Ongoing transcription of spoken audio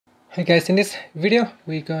Hi guys, in this video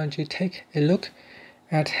we're going to take a look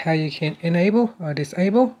at how you can enable or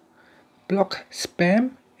disable block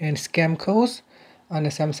spam and scam calls on the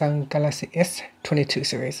Samsung Galaxy S22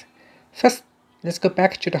 series. First, let's go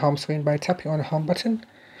back to the home screen by tapping on the home button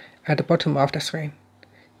at the bottom of the screen.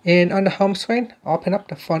 And on the home screen, open up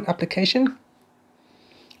the phone application.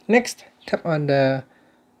 Next, tap on the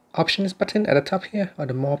options button at the top here, or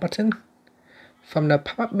the more button. From the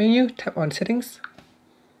pop-up menu, tap on settings.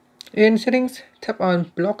 In settings, tap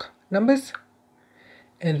on block numbers,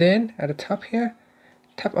 and then at the top here,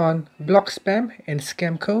 tap on block spam and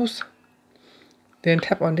scam calls. Then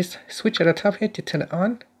tap on this switch at the top here to turn it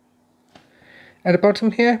on. At the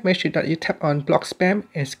bottom here, make sure that you tap on block spam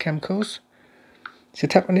and scam calls. So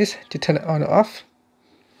tap on this to turn it on or off.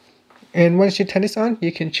 And once you turn this on,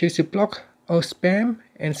 you can choose to block all spam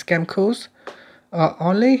and scam calls or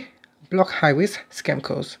only block high risk scam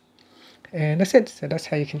calls. And that's it. So that's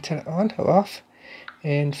how you can turn it on or off.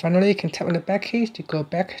 And finally, you can tap on the back keys to go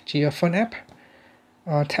back to your phone app,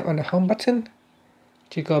 or tap on the home button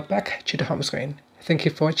to go back to the home screen. Thank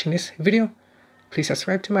you for watching this video. Please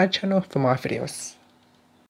subscribe to my channel for more videos.